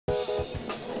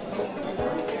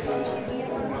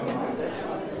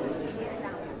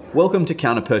Welcome to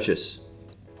Kounta POS.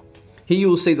 Here you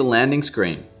will see the landing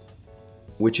screen,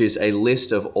 which is a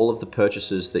list of all of the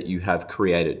purchases that you have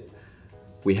created.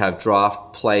 We have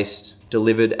draft, placed,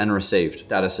 delivered, and received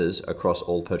statuses across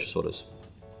all purchase orders.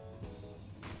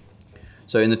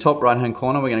 So in the top right-hand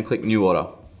corner, we're going to click New Order.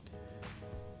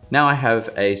 Now I have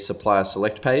a supplier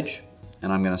select page,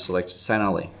 and I'm going to select St.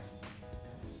 Ali.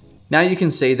 Now you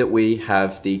can see that we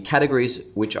have the categories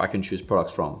which I can choose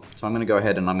products from. So I'm going to go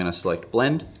ahead and I'm going to select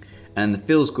blend, and the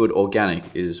Feels Good Organic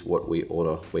is what we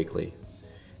order weekly.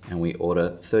 And we order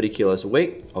 30 kilos a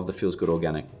week of the Feels Good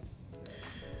Organic.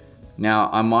 Now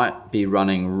I might be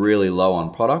running really low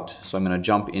on product, so I'm going to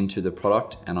jump into the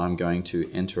product and I'm going to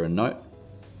enter a note.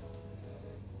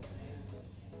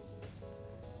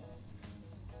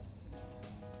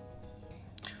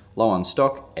 Low on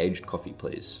stock, aged coffee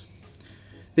please.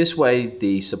 This way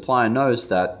the supplier knows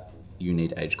that you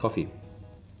need aged coffee.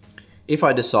 If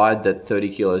I decide that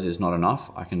 30 kilos is not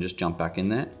enough, I can just jump back in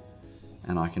there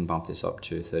and I can bump this up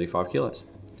to 35 kilos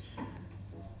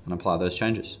and apply those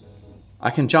changes. I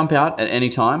can jump out at any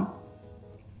time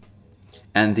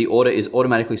and the order is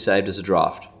automatically saved as a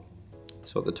draft.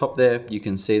 So at the top there, you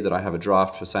can see that I have a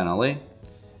draft for St. Ali.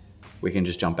 We can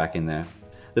just jump back in there.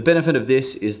 The benefit of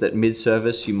this is that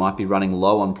mid-service you might be running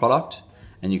low on product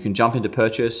and you can jump into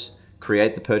purchase,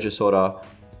 create the purchase order,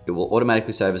 it will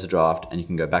automatically save as a draft and you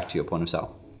can go back to your point of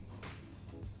sale.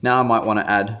 Now I might want to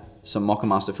add some Mocha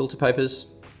Master filter papers.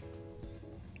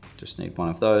 Just need one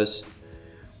of those.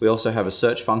 We also have a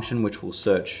search function which will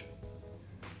search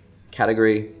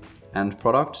category and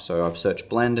product. So I've searched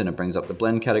blend and it brings up the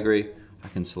blend category. I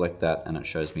can select that and it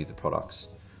shows me the products.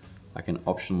 I can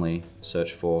optionally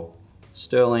search for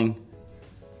sterling,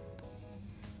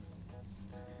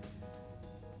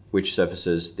 which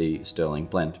surfaces the sterling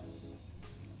blend.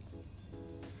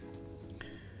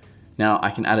 Now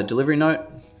I can add a delivery note.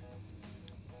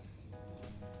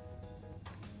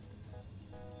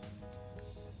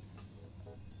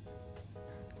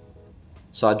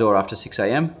 Side door after 6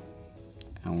 AM,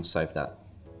 and we'll save that.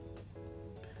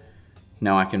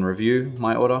 Now I can review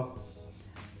my order,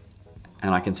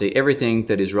 and I can see everything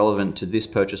that is relevant to this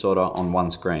purchase order on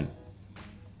one screen.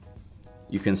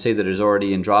 You can see that it is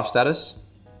already in draft status,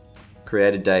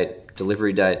 created date,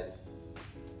 delivery date,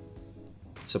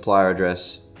 supplier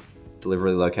address,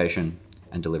 delivery location,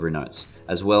 and delivery notes,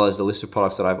 as well as the list of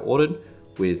products that I've ordered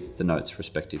with the notes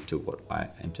respective to what I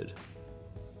entered.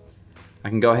 I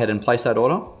can go ahead and place that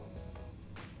order.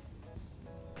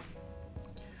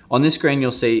 On this screen, you'll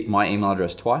see my email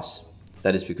address twice.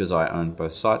 That is because I own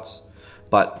both sites.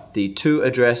 But the to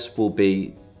address will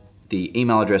be the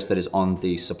email address that is on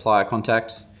the supplier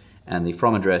contact, and the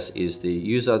from address is the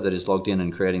user that is logged in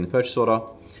and creating the purchase order.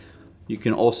 You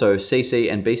can also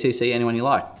CC and BCC anyone you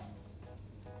like.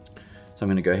 So I'm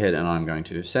going to go ahead and I'm going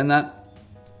to send that.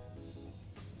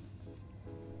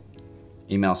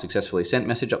 Email successfully sent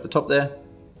message up the top there.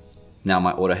 Now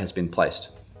my order has been placed.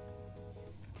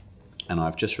 And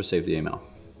I've just received the email.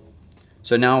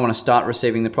 So now I want to start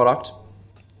receiving the product.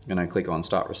 I'm going to click on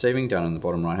Start Receiving down in the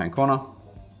bottom right hand corner.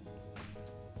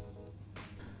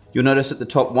 You'll notice at the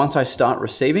top, once I start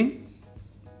receiving,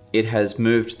 it has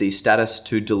moved the status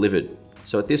to delivered.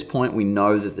 So at this point, we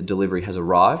know that the delivery has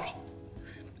arrived,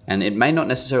 and it may not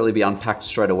necessarily be unpacked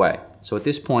straight away. So at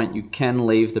this point, you can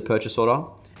leave the purchase order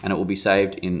and it will be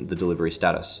saved in the delivery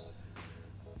status.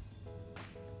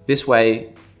 This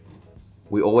way,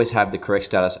 we always have the correct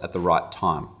status at the right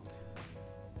time.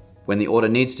 When the order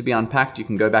needs to be unpacked, you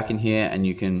can go back in here and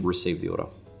you can receive the order.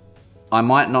 I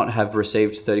might not have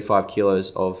received 35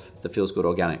 kilos of the Feels Good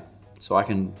Organic, so I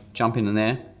can jump in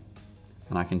there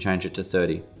and I can change it to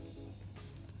 30.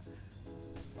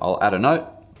 I'll add a note.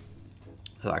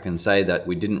 So I can say that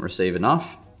we didn't receive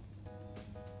enough.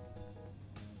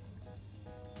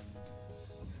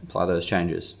 Apply those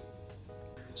changes.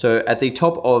 So at the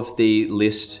top of the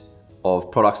list of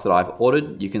products that I've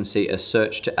ordered, you can see a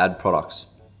search to add products.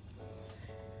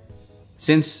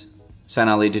 Since St.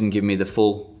 Ali didn't give me the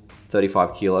full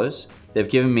 35 kilos, they've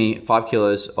given me 5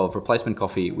 kilos of replacement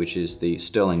coffee, which is the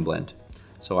sterling blend.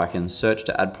 So I can search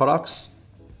to add products.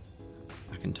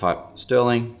 I can type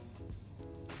sterling,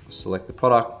 select the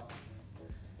product,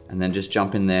 and then just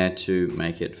jump in there to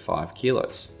make it 5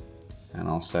 kilos. And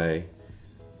I'll say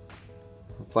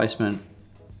replacement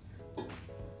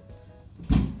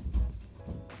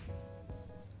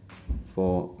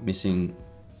for missing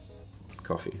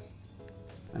coffee,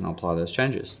 and I'll apply those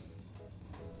changes.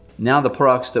 Now the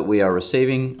products that we are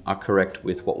receiving are correct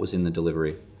with what was in the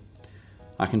delivery.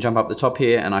 I can jump up the top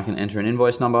here and I can enter an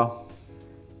invoice number.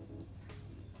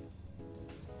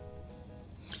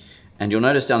 And you'll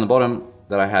notice down the bottom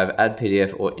that I have add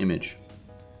PDF or image.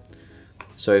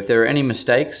 So if there are any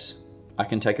mistakes, I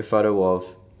can take a photo of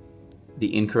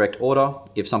the incorrect order.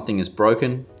 If something is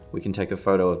broken, we can take a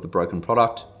photo of the broken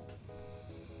product.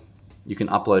 You can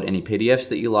upload any PDFs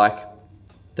that you like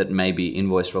that may be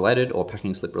invoice related or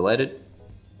packing slip related.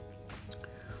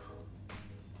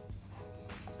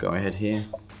 Go ahead here,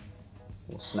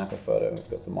 we'll snap a photo. We've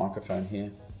got the microphone here.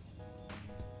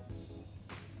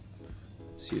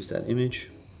 Let's use that image.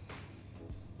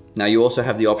 Now you also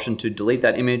have the option to delete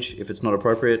that image if it's not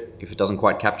appropriate, if it doesn't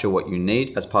quite capture what you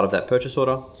need as part of that purchase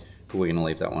order, but we're gonna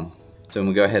leave that one. So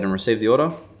we'll go ahead and receive the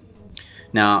order.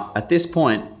 Now at this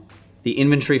point, the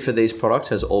inventory for these products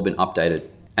has all been updated.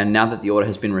 And now that the order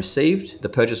has been received, the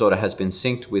purchase order has been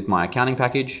synced with my accounting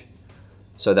package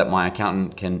so that my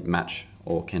accountant can match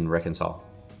or can reconcile.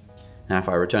 Now if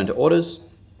I return to orders,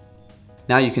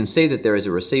 now you can see that there is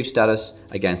a received status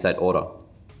against that order.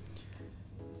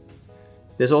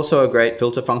 There's also a great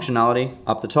filter functionality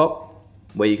up the top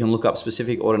where you can look up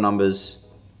specific order numbers,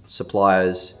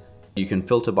 suppliers. You can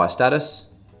filter by status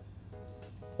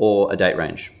or a date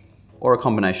range or a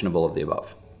combination of all of the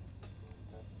above.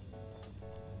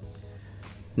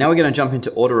 Now we're going to jump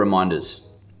into order reminders.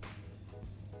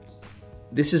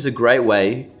 This is a great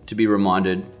way to be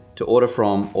reminded to order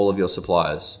from all of your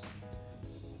suppliers.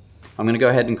 I'm going to go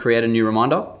ahead and create a new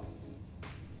reminder. I'm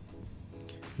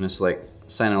going to select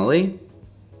St. Ali.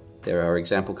 They're our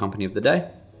example company of the day.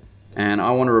 And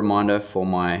I want a reminder for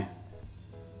my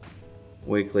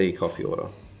weekly coffee order.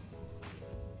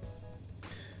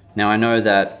 Now I know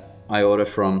that I order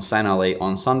from St. Ali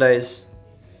on Sundays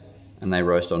and they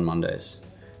roast on Mondays.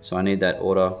 So I need that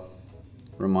order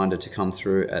reminder to come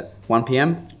through at 1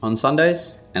 p.m. on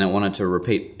Sundays, and I want it to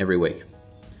repeat every week.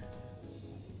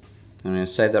 I'm going to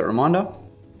save that reminder.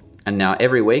 And now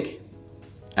every week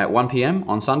at 1 p.m.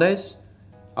 on Sundays,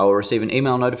 I will receive an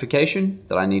email notification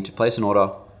that I need to place an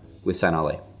order with St.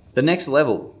 Ali. The next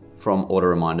level from order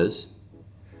reminders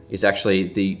is actually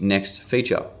the next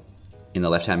feature in the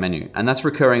left-hand menu, and that's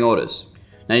recurring orders.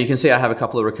 Now you can see I have a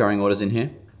couple of recurring orders in here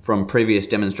from previous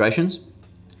demonstrations.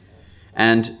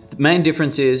 And the main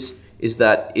difference is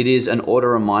that it is an order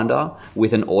reminder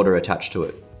with an order attached to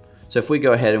it. So if we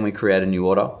go ahead and we create a new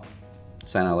order,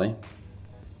 St. Ali,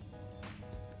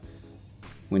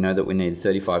 we know that we need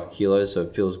 35 kilos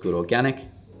of Feels Good Organic.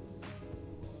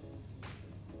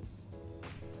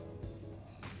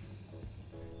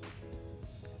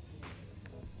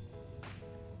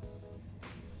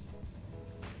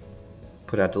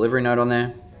 Put our delivery note on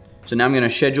there. So now I'm going to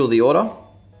schedule the order.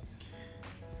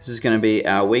 This is going to be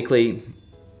our weekly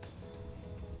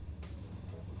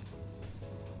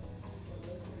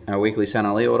St.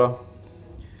 Ali order.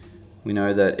 We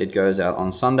know that it goes out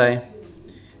on Sunday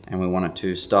and we want it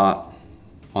to start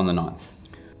on the 9th.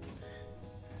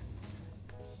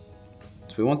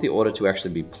 So we want the order to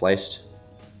actually be placed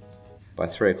by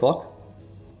 3 o'clock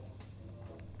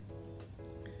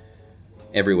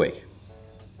every week.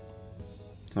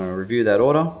 So I'll review that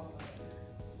order.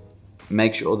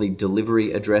 Make sure the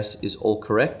delivery address is all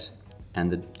correct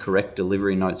and the correct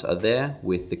delivery notes are there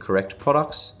with the correct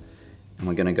products. And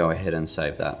we're going to go ahead and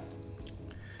save that.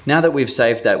 Now that we've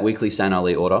saved that weekly St.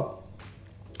 Ali order,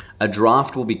 a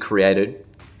draft will be created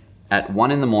at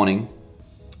 1 in the morning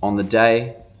on the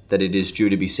day that it is due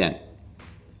to be sent.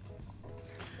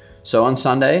 So on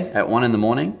Sunday at 1 in the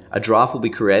morning, a draft will be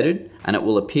created and it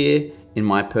will appear in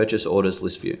my purchase orders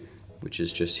list view, which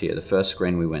is just here, the first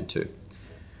screen we went to.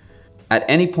 At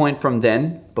any point from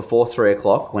then, before 3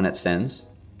 o'clock when it sends,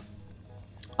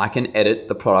 I can edit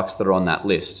the products that are on that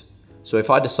list. So if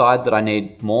I decide that I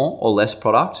need more or less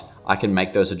product, I can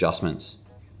make those adjustments.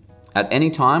 At any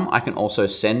time, I can also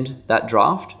send that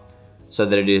draft so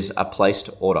that it is a placed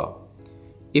order.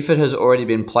 If it has already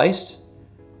been placed,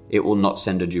 it will not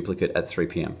send a duplicate at 3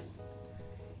 p.m.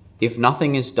 If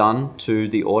nothing is done to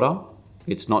the order,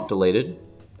 it's not deleted,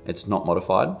 it's not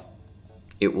modified,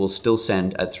 it will still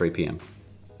send at 3 p.m.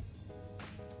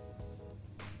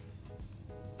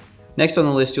 Next on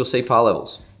the list, you'll see par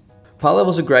levels. Par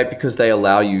levels are great because they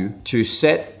allow you to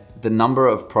set the number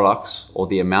of products or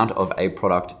the amount of a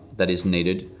product that is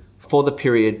needed for the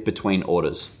period between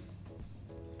orders.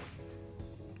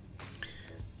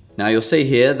 Now you'll see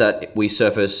here that we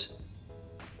surface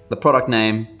the product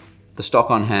name, the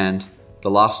stock on hand, the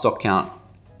last stock count,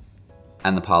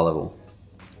 and the par level.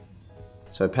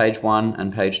 So page 1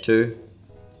 and page 2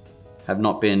 have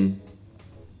not been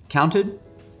counted,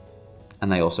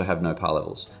 and they also have no par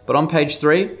levels. But on page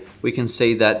 3, we can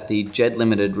see that the Jed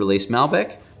Limited release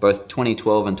Malbec, both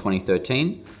 2012 and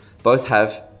 2013, both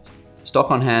have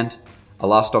stock on hand, a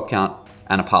last stock count,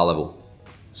 and a par level.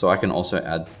 So I can also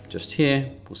add just here,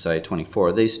 we'll say 24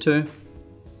 of these two.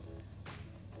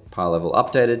 Pile level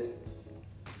updated.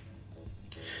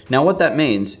 Now what that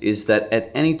means is that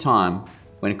at any time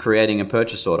when creating a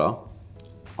purchase order,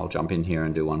 I'll jump in here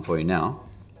and do one for you now.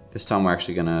 This time we're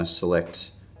actually gonna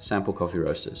select sample coffee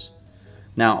roasters.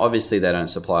 Now obviously they don't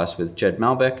supply us with Jed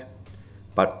Malbec,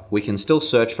 but we can still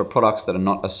search for products that are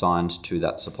not assigned to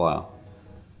that supplier.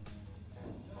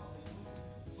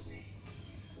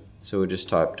 So we'll just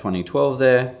type 2012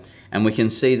 there, and we can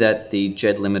see that the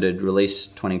Jed Limited Release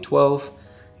 2012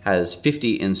 has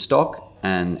 50 in stock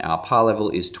and our par level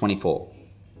is 24.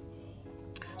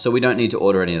 So we don't need to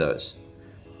order any of those.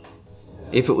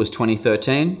 If it was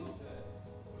 2013,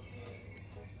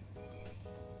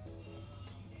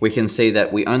 we can see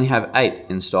that we only have 8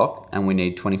 in stock and we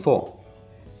need 24.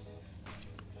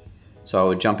 So I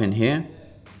would jump in here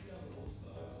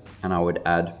and I would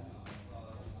add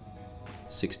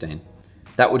 16.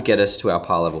 That would get us to our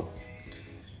par level.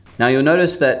 Now you'll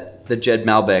notice that the Jed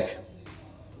Malbec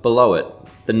below it,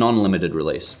 the non-limited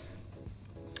release,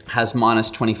 has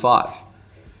 -25.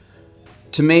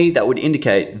 To me, that would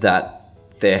indicate that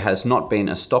there has not been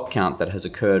a stock count that has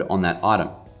occurred on that item.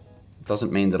 It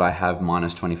doesn't mean that I have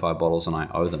 -25 bottles and I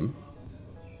owe them.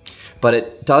 But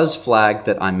it does flag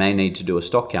that I may need to do a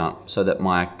stock count so that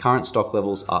my current stock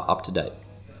levels are up to date.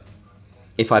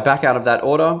 If I back out of that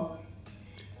order,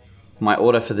 my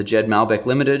order for the Jed Malbec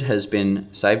Limited has been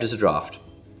saved as a draft.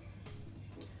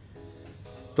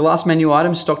 The last menu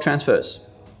item is stock transfers.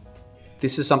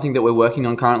 This is something that we're working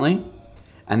on currently,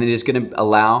 and it is going to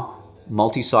allow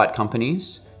multi-site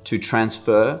companies to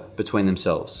transfer between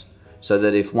themselves, so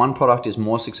that if one product is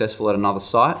more successful at another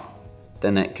site,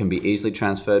 then it can be easily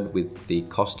transferred with the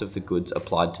cost of the goods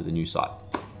applied to the new site.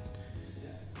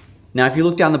 Now, if you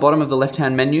look down the bottom of the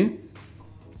left-hand menu,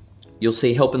 you'll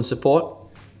see help and support.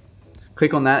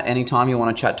 Click on that anytime you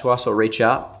want to chat to us or reach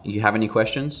out if you have any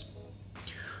questions.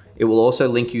 It will also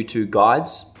link you to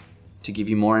guides to give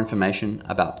you more information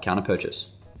about counter purchase.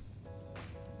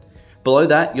 Below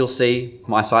that, you'll see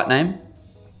my site name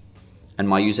and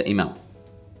my user email.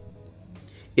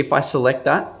 If I select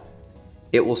that,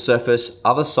 it will surface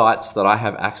other sites that I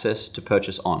have access to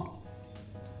purchase on.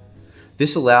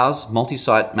 This allows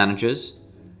multi-site managers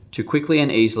to quickly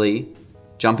and easily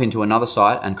jump into another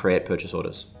site and create purchase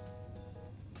orders.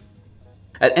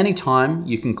 At any time,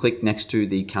 you can click next to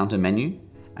the counter menu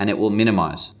and it will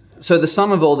minimize. So the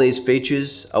sum of all these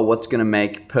features are what's going to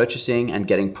make purchasing and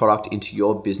getting product into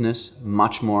your business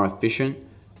much more efficient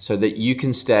so that you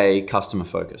can stay customer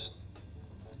focused.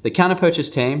 The counter purchase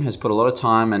team has put a lot of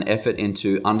time and effort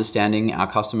into understanding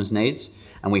our customers' needs,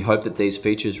 and we hope that these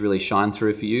features really shine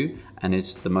through for you and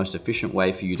it's the most efficient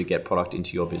way for you to get product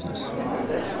into your business.